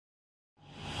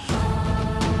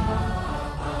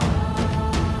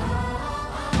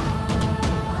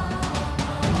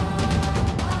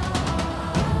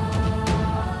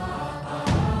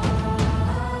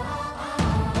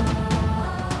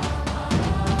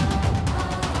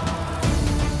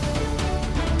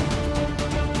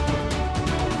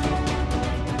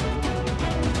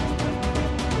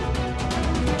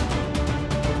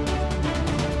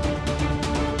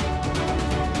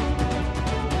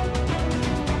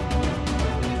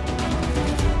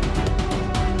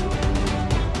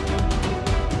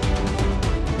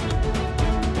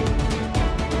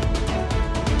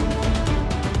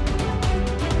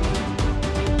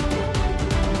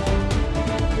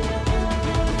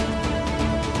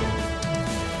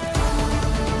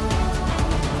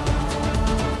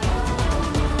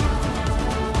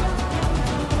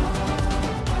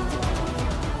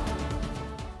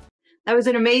That was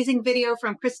an amazing video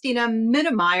from Christina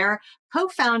Mittermeier,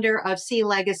 co-founder of C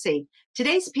Legacy.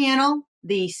 Today's panel,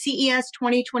 the CES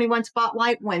 2021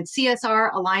 Spotlight, when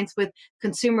CSR aligns with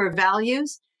consumer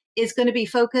values, is going to be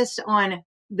focused on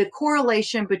the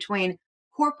correlation between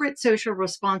corporate social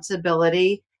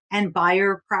responsibility and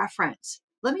buyer preference.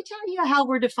 Let me tell you how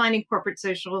we're defining corporate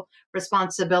social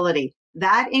responsibility.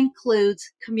 That includes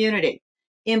community,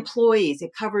 employees.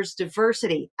 It covers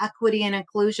diversity, equity, and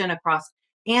inclusion across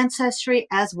ancestry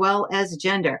as well as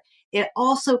gender. It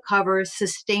also covers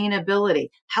sustainability,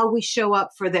 how we show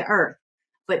up for the earth.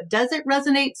 But does it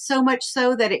resonate so much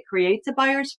so that it creates a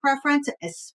buyer's preference,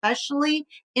 especially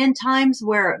in times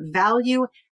where value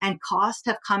and cost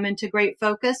have come into great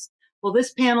focus? Well,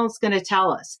 this panel is going to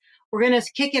tell us. We're going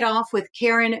to kick it off with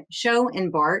Karen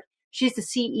Schoenbart. She's the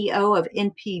CEO of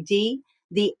NPD,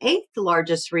 the 8th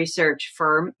largest research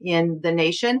firm in the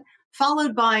nation,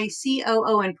 followed by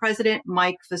COO and President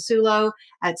Mike Fasullo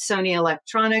at Sony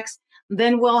Electronics.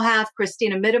 Then we'll have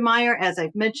Christina Mittermeier, as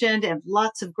I've mentioned, and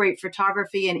lots of great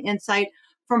photography and insight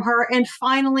from her. And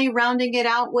finally, rounding it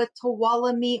out with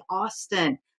Tuwalami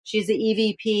Austin. She's the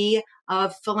EVP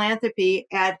of Philanthropy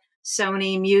at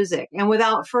Sony Music. And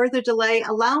without further delay,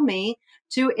 allow me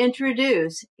to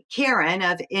introduce Karen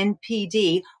of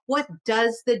NPD. What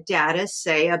does the data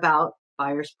say about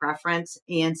buyer's preference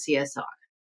and CSR?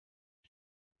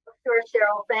 Sure,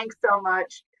 Cheryl, thanks so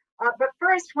much. But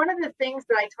first, one of the things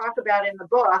that I talk about in the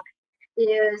book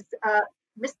is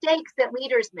mistakes that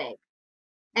leaders make.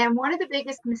 And one of the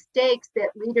biggest mistakes that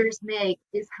leaders make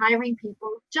is hiring people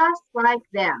just like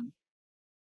them.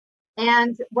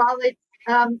 And while it's,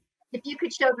 if you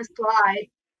could show the slide,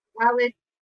 while it's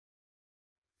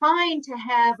fine to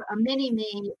have a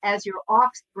mini-me as your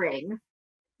offspring,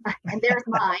 and there's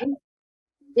mine,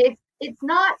 it's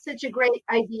not such a great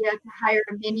idea to hire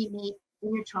a mini-me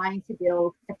when you're trying to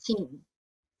build a team.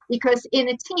 Because in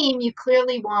a team, you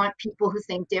clearly want people who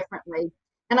think differently.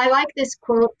 And I like this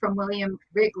quote from William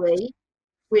Wrigley,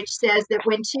 which says that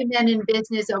when two men in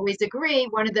business always agree,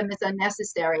 one of them is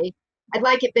unnecessary. I'd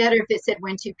like it better if it said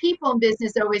when two people in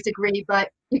business always agree,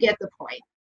 but you get the point.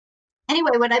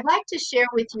 Anyway, what I'd like to share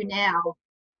with you now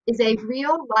is a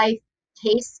real life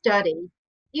case study.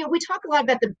 You know, we talk a lot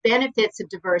about the benefits of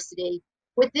diversity.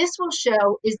 What this will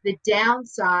show is the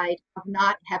downside of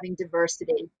not having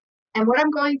diversity. And what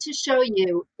I'm going to show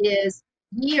you is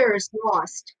years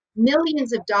lost,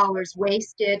 millions of dollars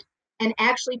wasted, and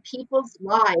actually people's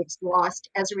lives lost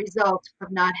as a result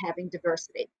of not having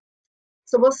diversity.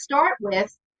 So we'll start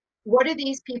with, what do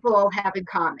these people all have in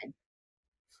common?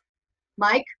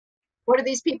 Mike, what do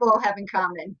these people all have in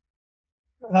common?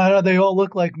 They all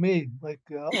look like me, like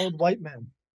old white men.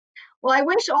 Well, I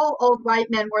wish all old white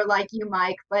men were like you,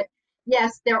 Mike, but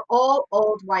yes, they're all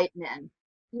old white men.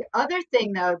 The other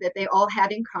thing, though, that they all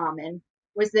had in common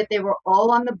was that they were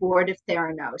all on the board of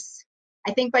Theranos.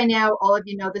 I think by now all of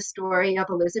you know the story of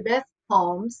Elizabeth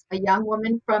Holmes, a young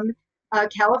woman from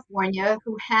California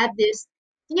who had this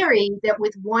theory that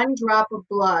with one drop of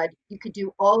blood, you could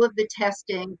do all of the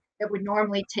testing that would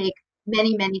normally take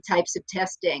many, many types of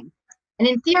testing. And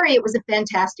in theory, it was a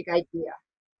fantastic idea.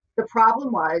 The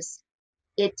problem was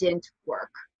it didn't work.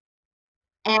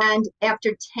 And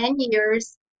after 10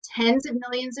 years, tens of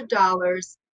millions of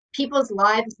dollars, people's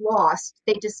lives lost,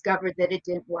 they discovered that it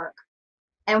didn't work.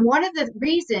 And one of the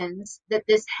reasons that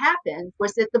this happened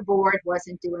was that the board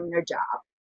wasn't doing their job.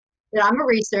 That I'm a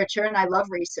researcher and I love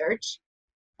research.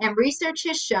 And research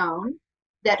has shown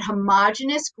that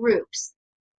homogenous groups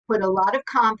put a lot of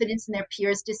confidence in their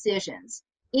peers' decisions.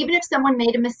 Even if someone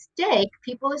made a mistake,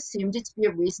 people assumed it to be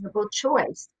a reasonable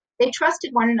choice. They trusted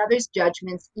one another's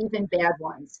judgments, even bad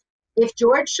ones. If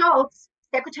George Shultz,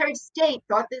 Secretary of State,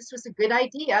 thought this was a good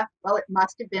idea, well, it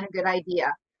must have been a good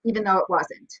idea, even though it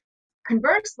wasn't.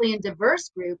 Conversely, in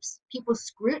diverse groups, people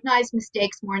scrutinized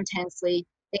mistakes more intensely,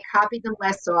 they copied them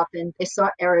less often, they saw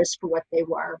errors for what they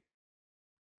were.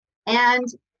 And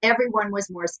everyone was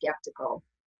more skeptical.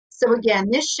 So again,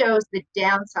 this shows the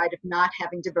downside of not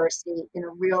having diversity in a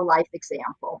real life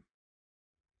example.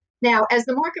 Now, as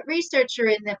the market researcher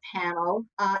in the panel,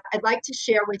 I'd like to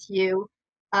share with you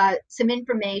some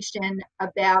information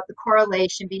about the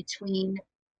correlation between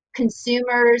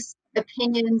consumers'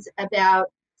 opinions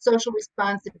about social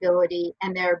responsibility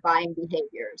and their buying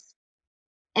behaviors.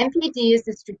 NPD is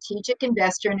a strategic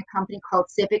investor in a company called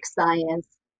Civic Science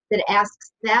that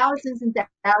asks thousands and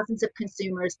thousands of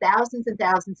consumers, thousands and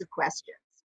thousands of questions.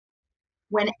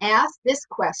 When asked this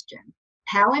question,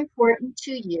 how important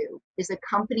to you is a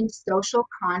company's social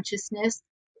consciousness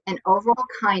and overall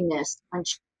kindness on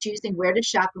choosing where to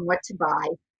shop and what to buy,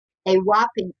 a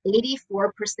whopping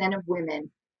 84% of women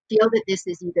feel that this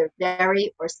is either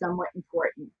very or somewhat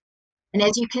important. And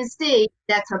as you can see,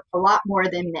 that's a lot more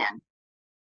than men.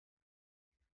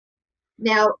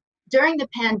 Now, during the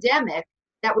pandemic,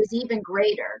 that was even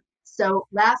greater. So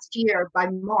last year by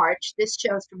March, this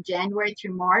shows from January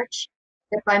through March,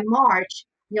 that by March,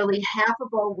 nearly half of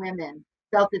all women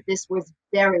felt that this was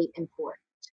very important.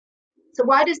 So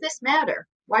why does this matter?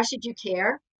 Why should you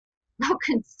care? Well,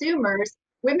 consumers,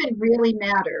 women really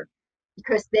matter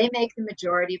because they make the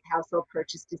majority of household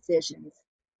purchase decisions.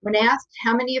 When asked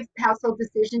how many of household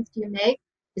decisions do you make,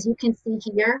 as you can see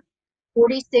here,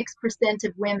 46%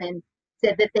 of women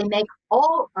said that they make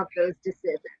all of those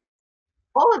decisions,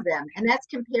 all of them, and that's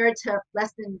compared to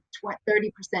less than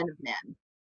 30% of men.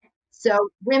 So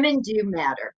women do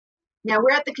matter. Now,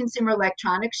 we're at the Consumer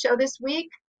Electronics Show this week.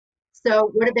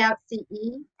 So what about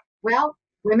CE? Well,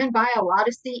 women buy a lot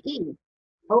of CE.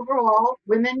 Overall,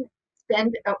 women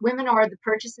are the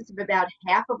purchasers of about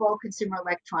half of all consumer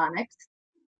electronics.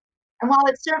 And while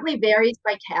it certainly varies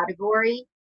by category,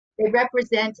 they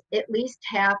represent at least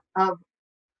half of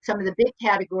some of the big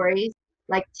categories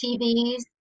like TVs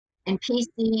and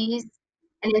PCs.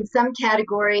 And in some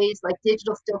categories like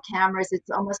digital still cameras, it's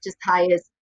almost as high as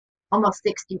almost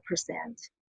 60%.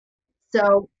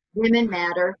 So women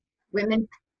matter. Women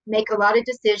make a lot of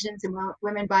decisions and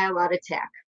women buy a lot of tech.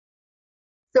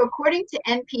 So according to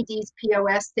NPD's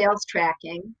POS sales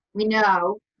tracking, we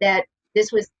know that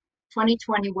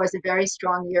 2020 was a very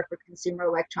strong year for consumer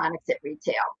electronics at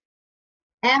retail.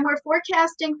 And we're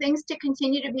forecasting things to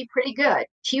continue to be pretty good.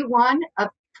 Q1 of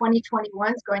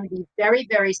 2021 is going to be very,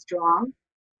 very strong.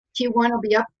 Q1 will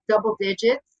be up double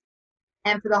digits.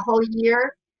 And for the whole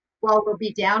year, while we'll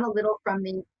be down a little from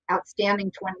the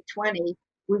outstanding 2020,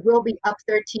 we will be up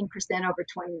 13% over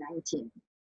 2019.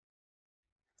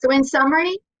 So in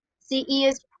summary, CE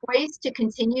is poised to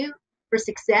continue for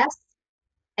success,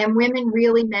 and women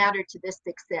really matter to this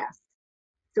success.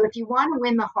 So if you want to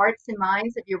win the hearts and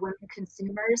minds of your women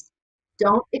consumers,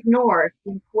 don't ignore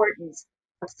the importance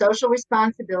of social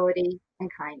responsibility and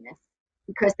kindness,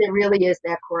 because there really is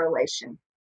that correlation.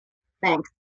 Thanks.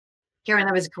 Karen,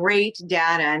 that was great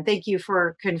data, and thank you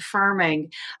for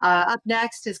confirming. Up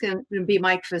next is going to be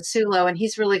Mike Fasulo, and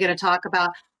he's really going to talk about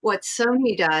what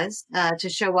Sony does to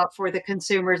show up for the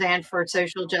consumers and for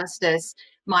social justice.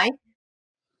 Mike?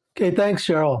 Okay, thanks,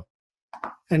 Cheryl.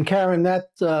 And Karen, that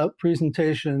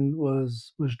presentation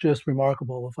was just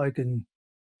remarkable. If I can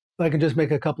just make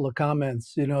a couple of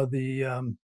comments. You know,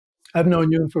 I've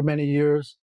known you for many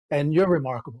years, and you're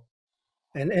remarkable.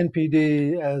 And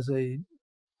NPD, as a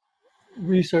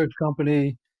research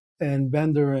company and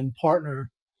vendor and partner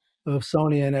of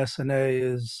Sony and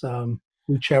SNA, is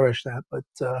we cherish that. But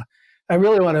I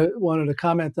really wanted to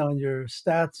comment on your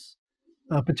stats,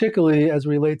 particularly as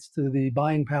relates to the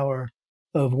buying power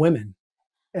of women.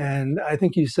 And I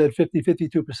think you said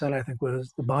 52%, I think,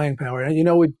 was the buying power. And, you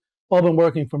know, we've all been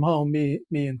working from home, me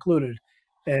included.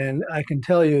 And I can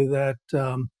tell you that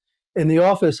in the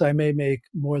office, I may make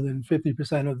more than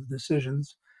 50% of the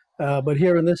decisions. But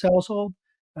here in this household,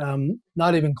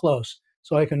 not even close.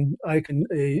 So I can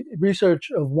a research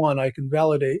of one, I can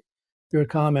validate your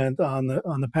comment on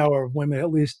the power of women,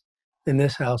 at least in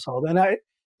this household. And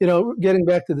getting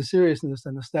back to the seriousness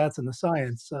and the stats and the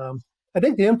science, I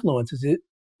think the influence is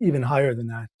even higher than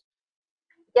that.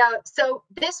 Yeah, so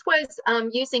this was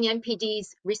using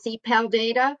NPD's receipt pal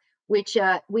data, which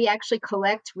we actually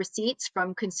collect receipts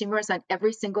from consumers on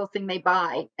every single thing they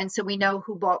buy. And so we know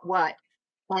who bought what.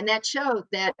 And that showed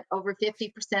that over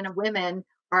 50% of women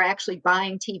are actually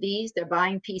buying TVs, they're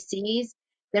buying PCs.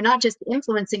 They're not just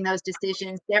influencing those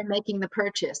decisions, they're making the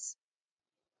purchase.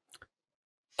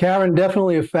 Karen,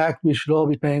 definitely a fact we should all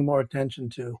be paying more attention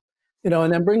to. You know,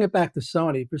 and then bring it back to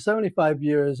Sony. For 75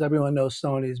 years, everyone knows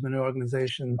Sony has been an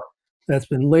organization that's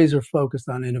been laser focused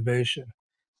on innovation.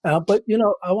 But, you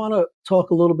know, I want to talk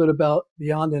a little bit about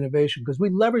beyond innovation, because we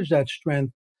leverage that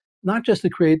strength not just to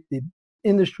create the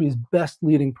industry's best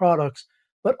leading products,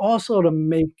 but also to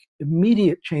make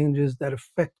immediate changes that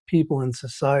affect people in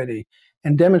society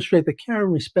and demonstrate the care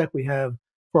and respect we have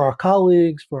for our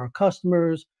colleagues, for our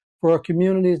customers, for our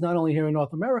communities, not only here in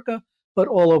North America, but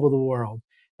all over the world.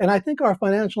 And I think our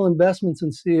financial investments in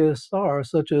CSR,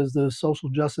 such as the Social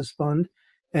Justice Fund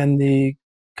and the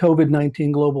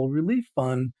COVID-19 Global Relief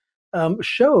Fund,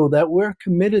 show that we're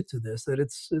committed to this, that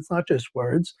it's not just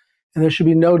words, and there should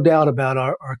be no doubt about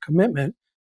our commitment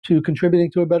to contributing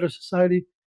to a better society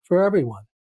for everyone.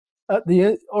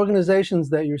 The organizations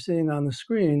that you're seeing on the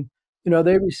screen, you know,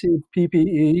 they receive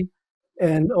PPE,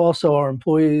 and also our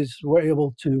employees were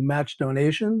able to match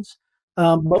donations.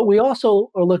 But we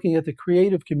also are looking at the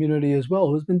creative community as well,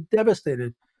 who's been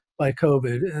devastated by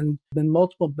COVID and been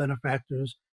multiple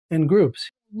benefactors and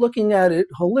groups. Looking at it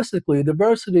holistically,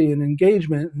 diversity and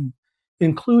engagement and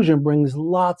inclusion brings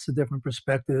lots of different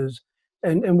perspectives.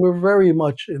 And we're very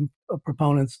much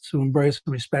proponents to embrace,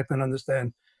 respect, and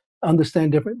understand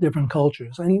different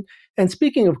cultures. And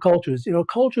speaking of cultures,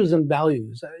 cultures and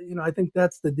values, I think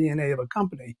that's the DNA of a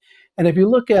company. And if you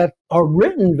look at our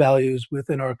written values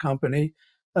within our company,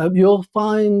 you'll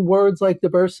find words like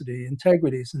diversity,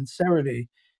 integrity, sincerity.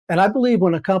 And I believe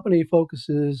when a company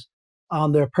focuses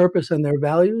on their purpose and their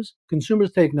values,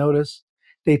 consumers take notice,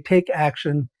 they take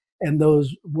action, and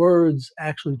those words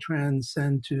actually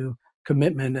transcend to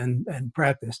commitment and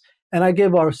practice. And I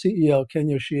give our CEO, Ken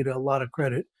Yoshida, a lot of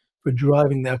credit for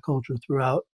driving that culture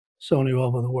throughout Sony all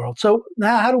over the world. So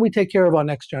now how do we take care of our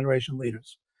next generation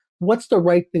leaders? What's the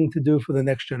right thing to do for the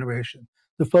next generation?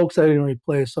 The folks that are going to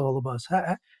replace all of us.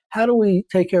 How do we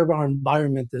take care of our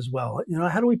environment as well?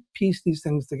 How do we piece these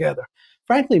things together?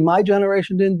 Frankly, my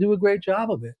generation didn't do a great job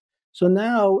of it. So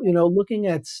now, looking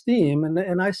at STEAM,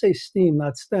 and I say STEAM,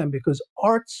 not STEM, because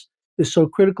arts is so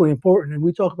critically important. And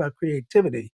we talk about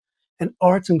creativity, and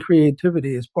arts and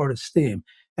creativity is part of STEAM.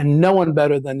 And no one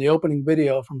better than the opening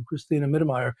video from Christina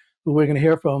Mittermeier, who we're going to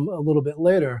hear from a little bit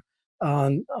later,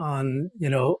 on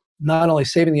not only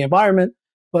saving the environment,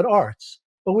 but arts.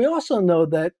 But we also know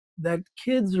that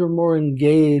kids are more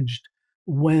engaged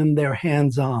when they're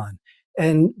hands-on.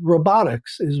 And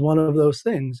robotics is one of those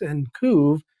things. And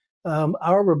CUV,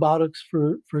 our robotics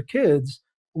for kids,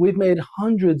 we've made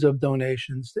hundreds of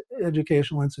donations to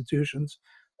educational institutions,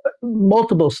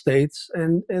 multiple states,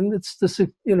 and it's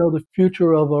the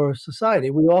future of our society.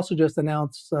 We also just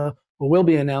announced, or will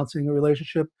be announcing, a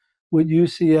relationship with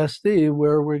UCSD,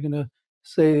 where we're going to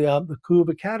say the CUV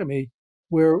Academy,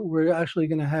 where we're actually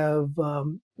going to have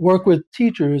work with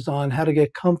teachers on how to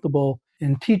get comfortable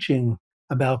in teaching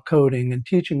about coding and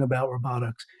teaching about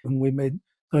robotics. And we made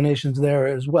donations there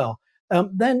as well.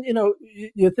 Then,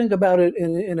 you think about it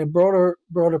in a broader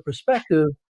perspective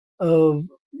of,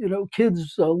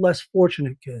 kids, less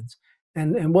fortunate kids.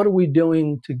 And what are we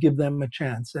doing to give them a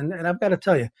chance? And I've got to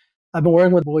tell you, I've been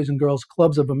working with Boys and Girls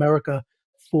Clubs of America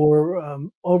for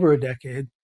over a decade.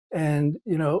 And,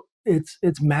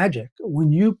 it's magic.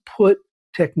 When you put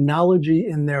technology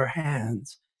in their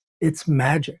hands, it's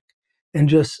magic. And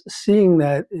just seeing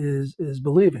that is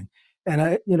believing.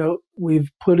 And we've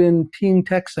put in teen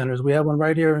tech centers. We have one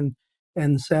right here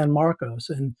in San Marcos.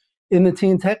 And in the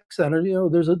teen tech center,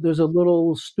 there's a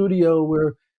little studio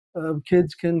where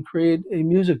kids can create a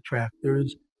music track.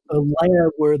 There's a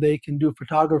lab where they can do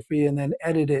photography and then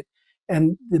edit it.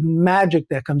 And the magic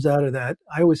that comes out of that,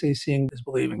 I always say seeing is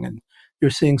believing. And you're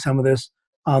seeing some of this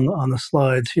on the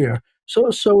slides here. So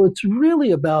it's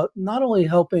really about not only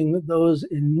helping those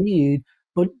in need,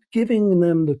 but giving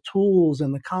them the tools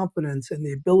and the confidence and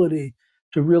the ability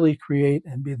to really create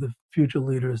and be the future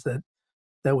leaders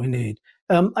that we need.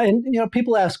 And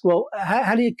people ask, well,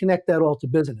 how do you connect that all to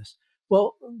business?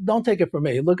 Well, don't take it from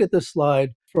me. Look at this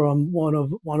slide from one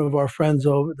of our friends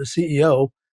over, the CEO,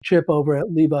 Chip over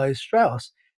at Levi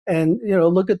Strauss. And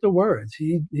look at the words.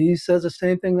 He says the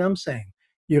same thing I'm saying.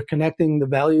 You're connecting the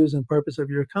values and purpose of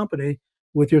your company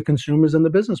with your consumers in the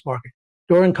business market.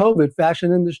 During COVID,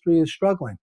 fashion industry is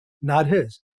struggling, not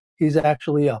his. He's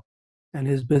actually up, and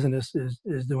his business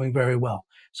is doing very well.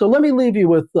 So let me leave you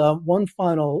with one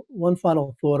final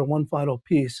thought or one final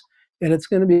piece, and it's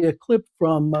going to be a clip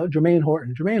from Jermaine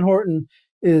Horton. Jermaine Horton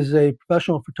is a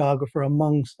professional photographer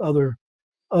amongst other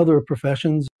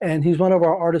professions, and he's one of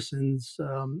our artisans,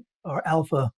 our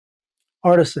alpha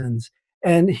artisans.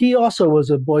 And he also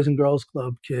was a Boys and Girls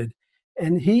Club kid.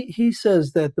 And he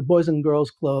says that the Boys and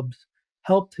Girls Clubs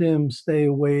helped him stay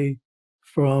away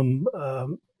from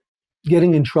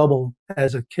getting in trouble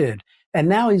as a kid. And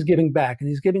now he's giving back, and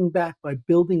he's giving back by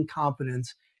building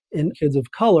confidence in kids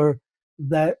of color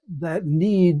that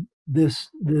need this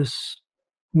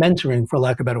mentoring, for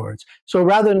lack of better words. So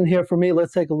rather than hear from me,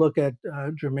 let's take a look at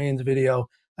Jermaine's video.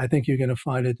 I think you're going to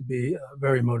find it to be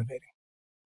very motivating.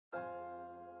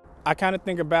 I kind of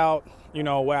think about,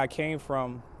 where I came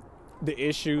from, the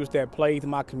issues that plagued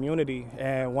my community.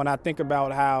 And when I think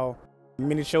about how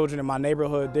many children in my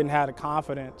neighborhood didn't have the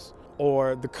confidence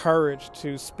or the courage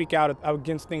to speak out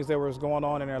against things that was going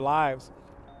on in their lives.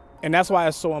 And that's why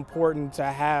it's so important to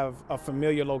have a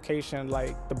familiar location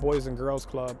like the Boys and Girls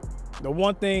Club. The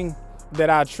one thing that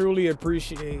I truly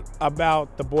appreciate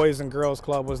about the Boys and Girls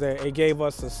Club was that it gave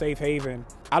us a safe haven.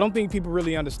 I don't think people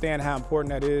really understand how important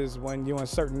that is when you're in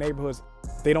certain neighborhoods.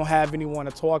 They don't have anyone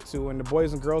to talk to, and the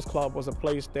Boys and Girls Club was a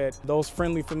place that those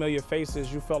friendly, familiar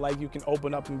faces, you felt like you can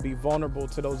open up and be vulnerable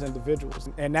to those individuals.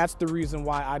 And that's the reason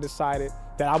why I decided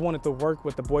that I wanted to work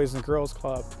with the Boys and Girls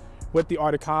Club, with the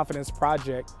Art of Confidence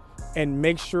Project, and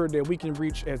make sure that we can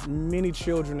reach as many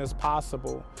children as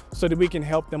possible so that we can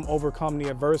help them overcome the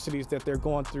adversities that they're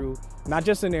going through, not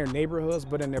just in their neighborhoods,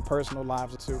 but in their personal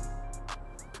lives too.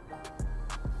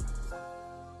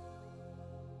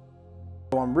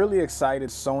 So I'm really excited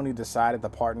Sony decided to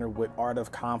partner with Art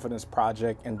of Confidence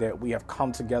Project and that we have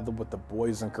come together with the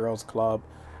Boys and Girls Club.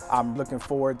 I'm looking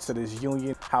forward to this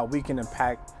union, how we can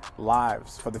impact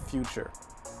lives for the future.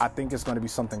 I think it's going to be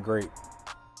something great.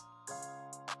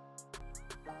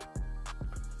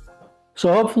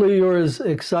 So hopefully you're as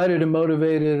excited and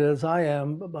motivated as I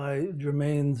am by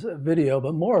Jermaine's video,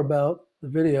 but more about the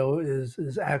video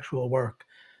is actual work.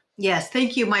 Yes,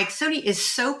 thank you, Mike. Sony is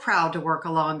so proud to work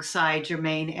alongside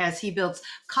Jermaine as he builds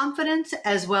confidence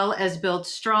as well as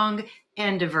builds strong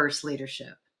and diverse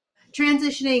leadership.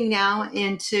 Transitioning now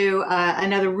into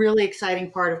another really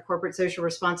exciting part of corporate social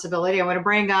responsibility, I want to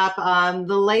bring up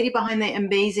the lady behind the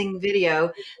amazing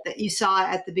video that you saw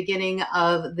at the beginning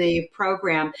of the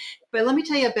program. But let me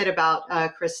tell you a bit about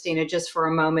Christina just for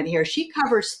a moment here. She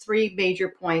covers 3 major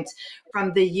points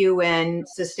from the UN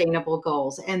Sustainable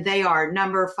Goals, and they are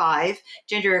number 5,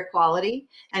 gender equality,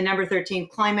 and number 13,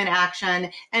 climate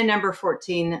action, and number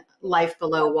 14, life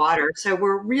below water. So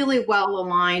we're really well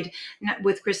aligned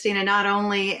with Christina, not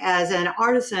only as an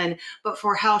artisan, but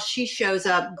for how she shows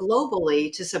up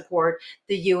globally to support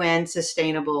the UN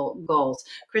Sustainable Goals.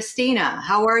 Christina,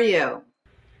 how are you?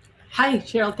 Hi,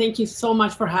 Cheryl. Thank you so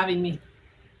much for having me.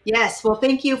 Yes, well,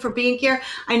 thank you for being here.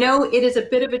 I know it is a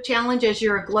bit of a challenge as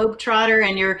you're a globetrotter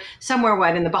and you're somewhere,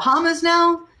 what, in the Bahamas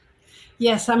now?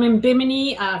 Yes, I'm in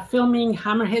Bimini filming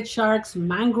hammerhead sharks,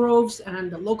 mangroves,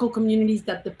 and the local communities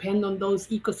that depend on those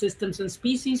ecosystems and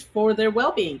species for their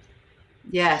well-being.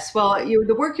 Yes, well,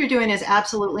 the work you're doing is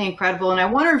absolutely incredible. And I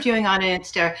want our viewing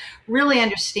audience to really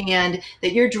understand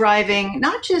that you're driving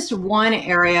not just one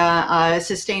area,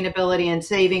 sustainability and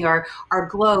saving our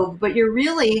globe, but you're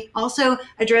really also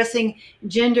addressing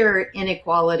gender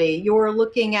inequality. You're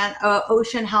looking at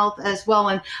ocean health as well.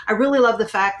 And I really love the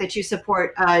fact that you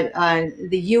support the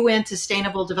UN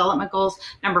Sustainable Development Goals,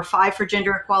 number 5 for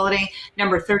gender equality,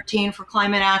 number 13 for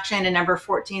climate action, and number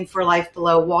 14 for life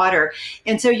below water.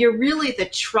 And so you're really the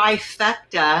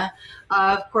trifecta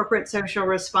of corporate social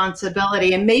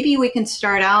responsibility. And maybe we can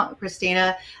start out,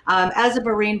 Christina, as a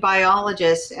marine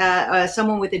biologist,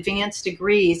 someone with advanced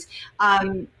degrees,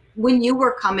 when you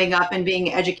were coming up and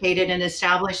being educated and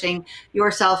establishing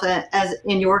yourself as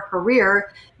in your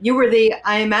career, you were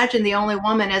I imagine, the only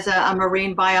woman as a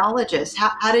marine biologist.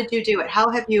 How did you do it? How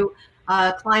have you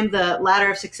climbed the ladder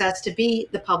of success to be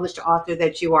the published author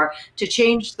that you are, to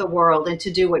change the world and to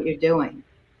do what you're doing?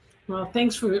 Well,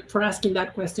 thanks for asking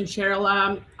that question,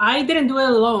 Cheryl. I didn't do it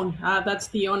alone. That's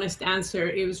the honest answer.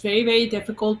 It was very, very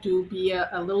difficult to be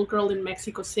a little girl in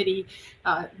Mexico City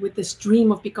with this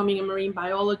dream of becoming a marine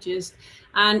biologist.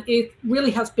 And it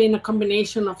really has been a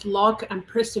combination of luck and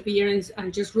perseverance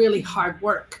and just really hard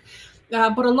work.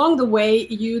 But along the way,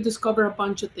 you discover a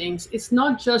bunch of things. It's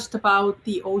not just about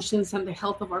the oceans and the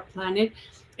health of our planet.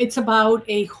 It's about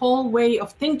a whole way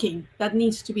of thinking that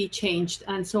needs to be changed.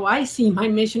 And so I see my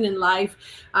mission in life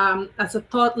as a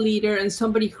thought leader and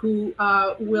somebody who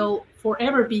will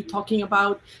forever be talking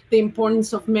about the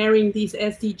importance of marrying these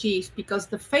SDGs, because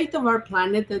the fate of our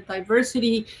planet, the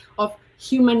diversity of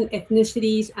human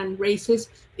ethnicities and races,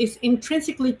 is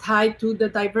intrinsically tied to the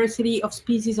diversity of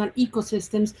species and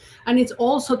ecosystems. And it's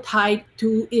also tied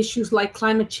to issues like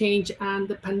climate change and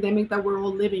the pandemic that we're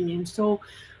all living in. So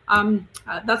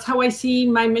that's how I see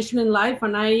my mission in life,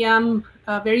 and I am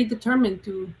very determined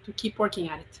to keep working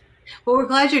at it. Well, we're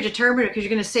glad you're determined because you're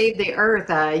going to save the earth.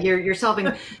 You're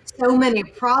solving so many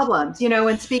problems, you know,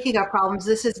 and speaking of problems,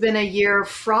 this has been a year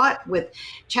fraught with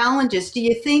challenges. Do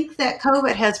you think that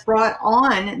COVID has brought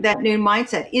on that new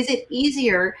mindset? Is it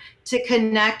easier to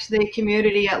connect the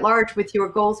community at large with your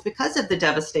goals because of the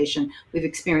devastation we've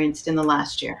experienced in the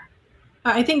last year?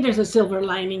 I think there's a silver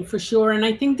lining for sure. And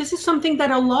I think this is something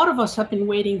that a lot of us have been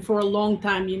waiting for a long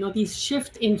time, you know, this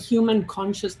shift in human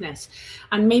consciousness.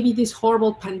 And maybe this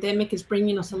horrible pandemic is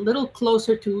bringing us a little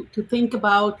closer to think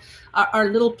about our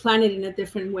little planet in a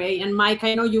different way. And Mike,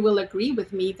 I know you will agree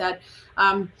with me that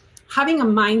having a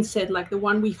mindset like the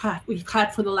one we've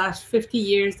had for the last 50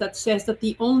 years that says that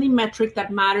the only metric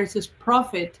that matters is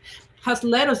profit has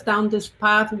led us down this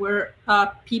path where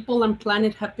people and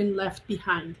planet have been left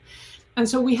behind. And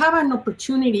so we have an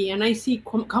opportunity, and I see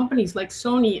companies like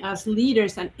Sony as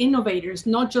leaders and innovators,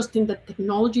 not just in the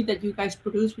technology that you guys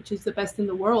produce, which is the best in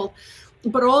the world,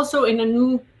 but also in a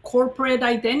new corporate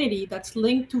identity that's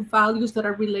linked to values that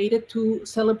are related to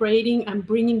celebrating and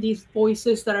bringing these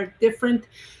voices that are different.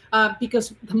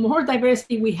 Because the more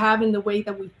diversity we have in the way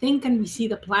that we think and we see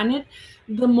the planet,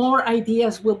 the more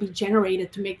ideas will be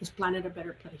generated to make this planet a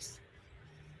better place.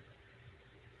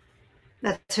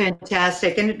 That's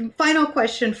fantastic. And final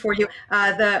question for you,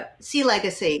 the C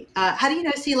Legacy. How do you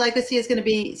know C Legacy is going to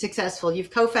be successful?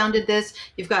 You've co-founded this.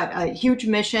 You've got a huge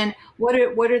mission. What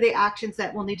are the actions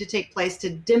that will need to take place to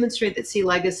demonstrate that C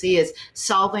Legacy is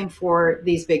solving for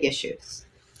these big issues?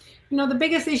 You know, the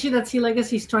biggest issue that C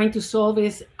Legacy is trying to solve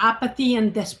is apathy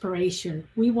and desperation.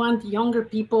 We want younger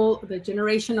people, the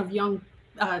generation of young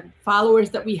followers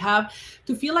that we have,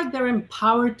 to feel like they're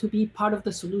empowered to be part of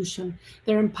the solution.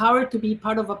 They're empowered to be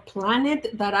part of a planet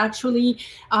that actually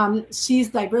sees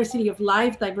diversity of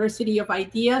life, diversity of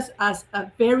ideas as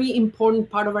a very important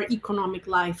part of our economic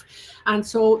life. And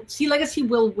so C Legacy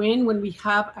will win when we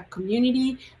have a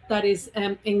community that is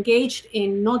engaged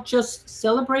in not just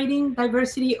celebrating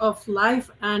diversity of life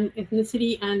and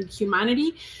ethnicity and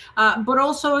humanity, but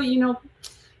also, you know,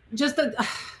 just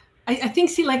I think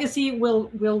C Legacy will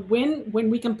win when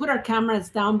we can put our cameras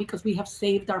down because we have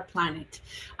saved our planet.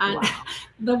 And wow.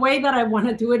 The way that I want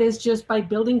to do it is just by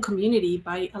building community,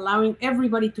 by allowing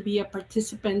everybody to be a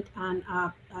participant and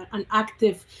an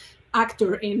active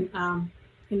actor in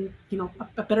you know,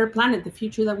 a better planet, the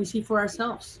future that we see for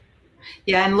ourselves.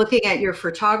 Yeah, and looking at your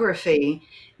photography,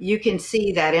 you can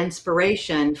see that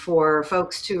inspiration for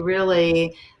folks to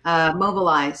really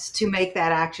mobilize to make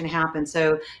that action happen.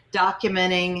 So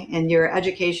documenting and your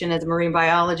education as a marine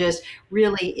biologist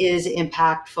really is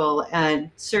impactful, and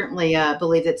certainly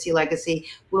believe that Sea Legacy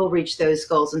will reach those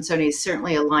goals, and Sony is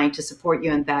certainly aligned to support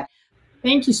you in that.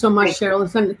 Thank you so much, Cheryl.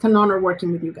 It's an honor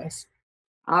working with you guys.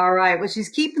 All right. Well, she's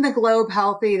keeping the globe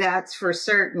healthy, that's for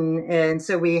certain. And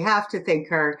so we have to thank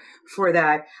her for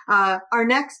that. Our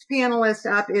next panelist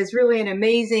up is really an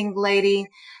amazing lady,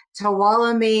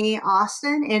 Tuolumne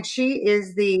Austin, and she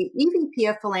is the EVP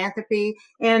of Philanthropy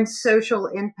and Social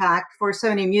Impact for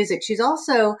Sony Music. She's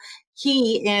also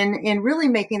key in really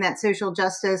making that social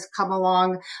justice come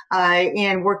along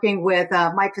and working with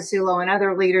Mike Fasullo and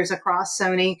other leaders across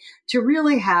Sony to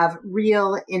really have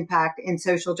real impact in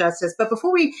social justice. But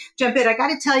before we jump in, I got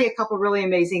to tell you a couple really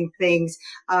amazing things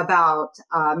about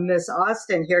Miss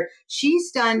Austin here. She's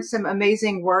done some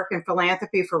amazing work in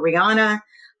philanthropy for Rihanna,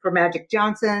 for Magic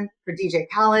Johnson, for DJ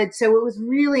Khaled. So it was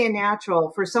really a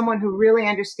natural for someone who really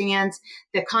understands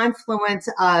the confluence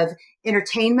of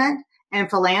entertainment and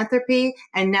philanthropy.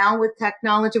 And now with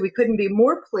technology, we couldn't be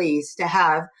more pleased to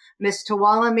have Miss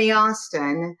Tuolumne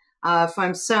Austin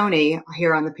from Sony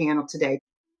here on the panel today.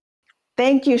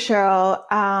 Thank you, Cheryl.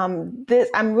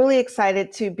 I'm really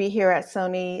excited to be here at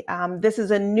Sony. This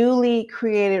is a newly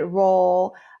created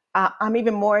role. I'm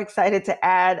even more excited to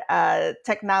add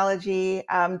technology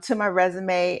to my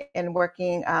resume and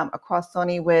working across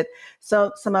Sony with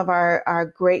some of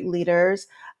our great leaders.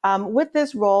 With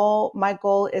this role, my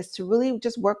goal is to really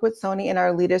just work with Sony and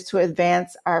our leaders to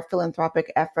advance our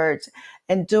philanthropic efforts,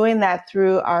 and doing that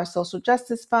through our social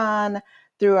justice fund,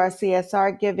 through our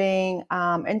CSR giving,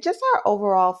 and just our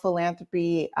overall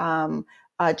philanthropy,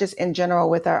 just in general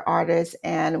with our artists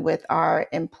and with our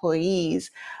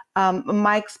employees.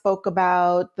 Mike spoke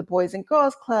about the Boys and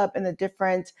Girls Club and the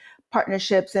different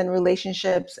partnerships and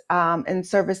relationships and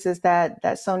services that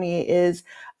Sony is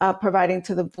providing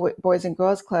to the Boys and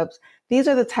Girls Clubs. These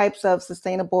are the types of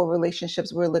sustainable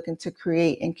relationships we're looking to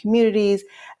create in communities,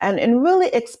 and really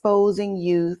exposing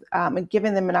youth and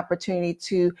giving them an opportunity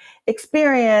to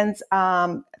experience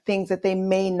things that they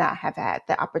may not have had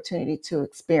the opportunity to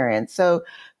experience. So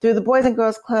through the Boys and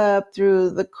Girls Club,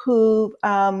 through the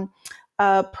COOV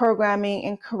programming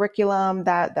and curriculum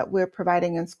that we're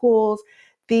providing in schools,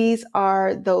 these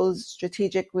are those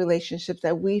strategic relationships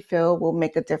that we feel will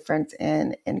make a difference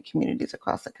in communities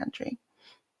across the country.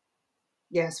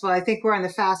 Yes, well, I think we're on the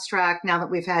fast track now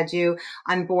that we've had you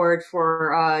on board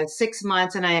for 6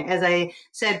 months. And as I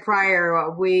said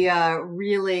prior,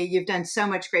 you've done so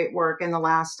much great work in the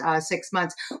last 6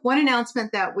 months. One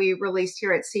announcement that we released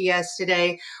here at CES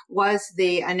today was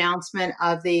the announcement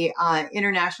of the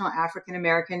International African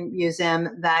American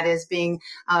Museum that is being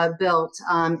built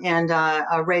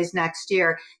and raised next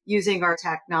year using our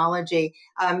technology.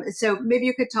 So maybe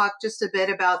you could talk just a bit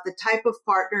about the type of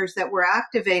partners that we're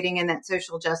activating in that social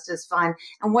Social Justice Fund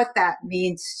and what that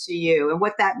means to you and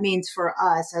what that means for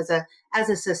us as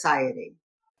a society.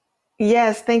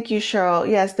 Yes, thank you, Cheryl.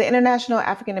 Yes, the International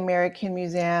African American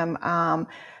Museum.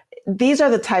 These are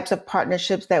the types of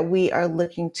partnerships that we are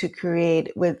looking to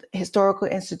create with historical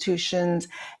institutions,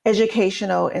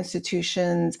 educational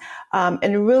institutions,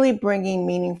 and really bringing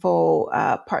meaningful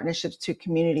partnerships to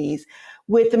communities.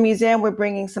 With the museum, we're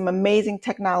bringing some amazing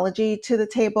technology to the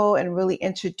table and really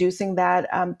introducing that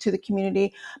to the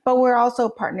community. But we're also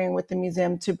partnering with the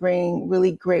museum to bring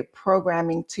really great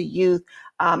programming to youth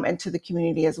and to the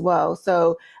community as well.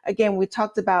 So again, we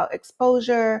talked about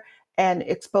exposure and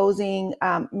exposing,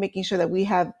 making sure that we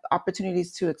have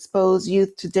opportunities to expose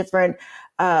youth to different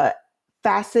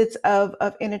facets of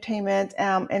entertainment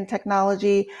and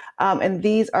technology. And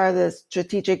these are the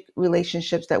strategic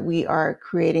relationships that we are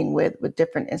creating with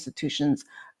different institutions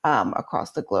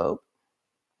across the globe.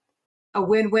 A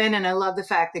win-win, and I love the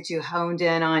fact that you honed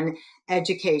in on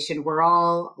education. We're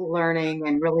all learning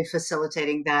and really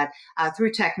facilitating that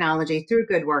through technology, through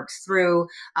good works, through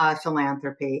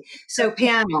philanthropy. So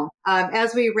panel,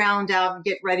 as we round out and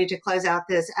get ready to close out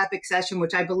this epic session,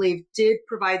 which I believe did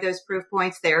provide those proof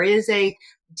points, there is a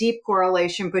deep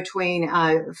correlation between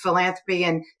philanthropy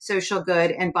and social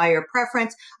good and buyer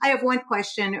preference. I have one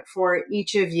question for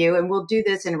each of you, and we'll do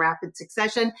this in rapid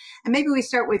succession. And maybe we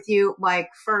start with you, Mike,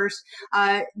 first.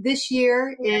 This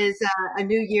year is a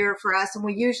new year for us, and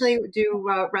we usually do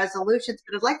resolutions,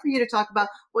 but I'd like for you to talk about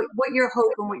what your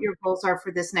hope and what your goals are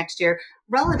for this next year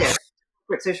relative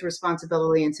to social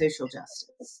responsibility and social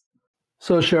justice.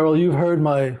 So Cheryl, you've heard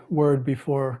my word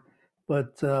before,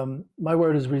 but my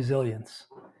word is resilience.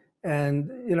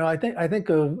 And I think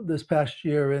of this past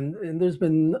year, and there's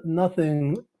been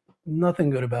nothing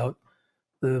good about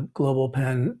the global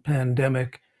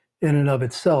pandemic in and of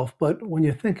itself. But when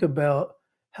you think about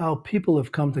how people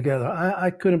have come together,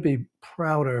 I couldn't be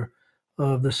prouder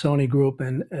of the Sony Group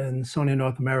and Sony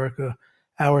North America,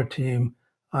 our team,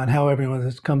 on how everyone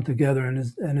has come together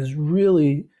and has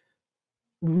really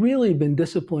been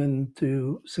disciplined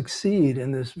to succeed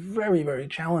in this very, very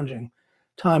challenging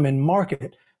time in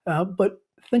market. But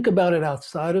think about it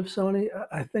outside of Sony.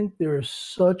 I think there is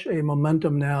such a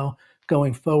momentum now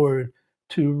going forward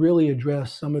to really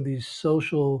address some of these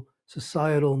social,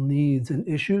 societal needs and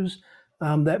issues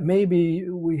that maybe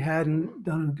we hadn't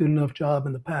done a good enough job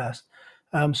in the past.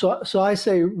 So I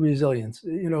say resilience.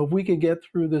 If we could get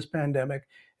through this pandemic,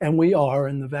 and we are,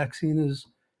 and the vaccine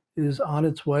is on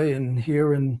its way and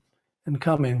here and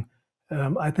coming,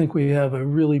 I think we have a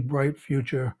really bright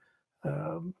future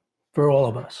for all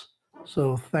of us.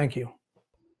 So thank you.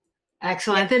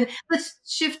 Excellent. Then let's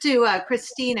shift to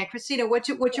Christina. Christina, what's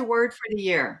your word for the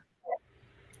year?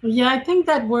 Yeah, I think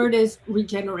that word is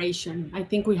regeneration. I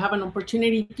think we have an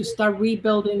opportunity to start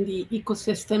rebuilding the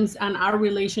ecosystems and our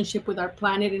relationship with our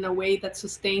planet in a way that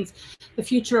sustains the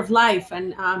future of life,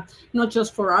 and not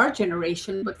just for our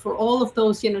generation, but for all of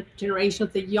those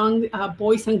generations, the young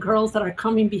boys and girls that are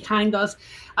coming behind us,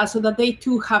 so that they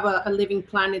too have a living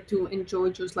planet to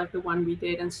enjoy, just like the one we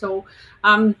did. And so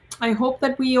I hope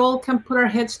that we all can put our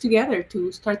heads together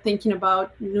to start thinking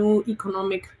about new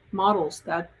economic models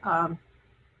that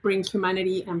bring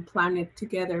humanity and planet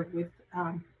together with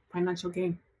financial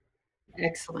gain.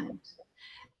 Excellent.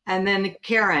 And then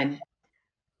Karen.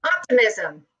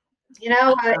 Optimism.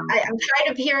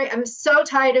 I'm so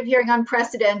tired of hearing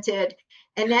unprecedented.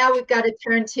 And now we've got to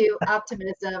turn to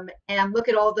optimism and look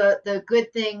at all the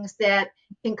good things that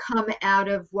can come out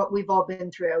of what we've all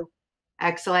been through.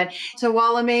 Excellent. So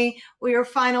Walami, your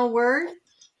final word?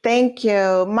 Thank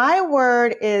you. My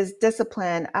word is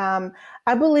discipline.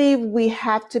 I believe we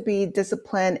have to be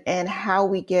disciplined in how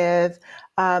we give,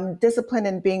 discipline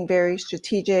in being very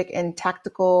strategic and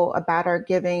tactical about our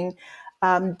giving,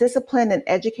 discipline in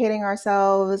educating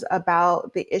ourselves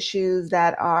about the issues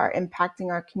that are impacting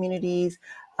our communities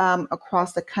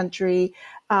across the country,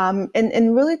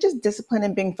 and really just discipline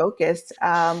in being focused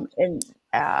as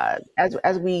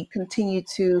we continue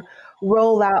to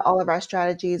roll out all of our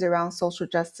strategies around social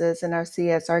justice and our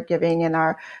CSR giving and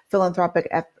our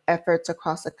philanthropic efforts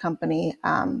across the company.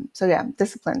 So yeah,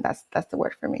 discipline, that's the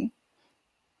word for me.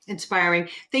 Inspiring.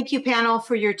 Thank you, panel,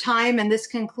 for your time. And this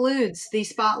concludes the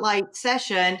Spotlight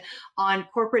session on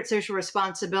corporate social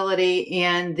responsibility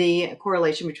and the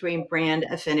correlation between brand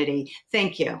affinity.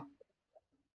 Thank you.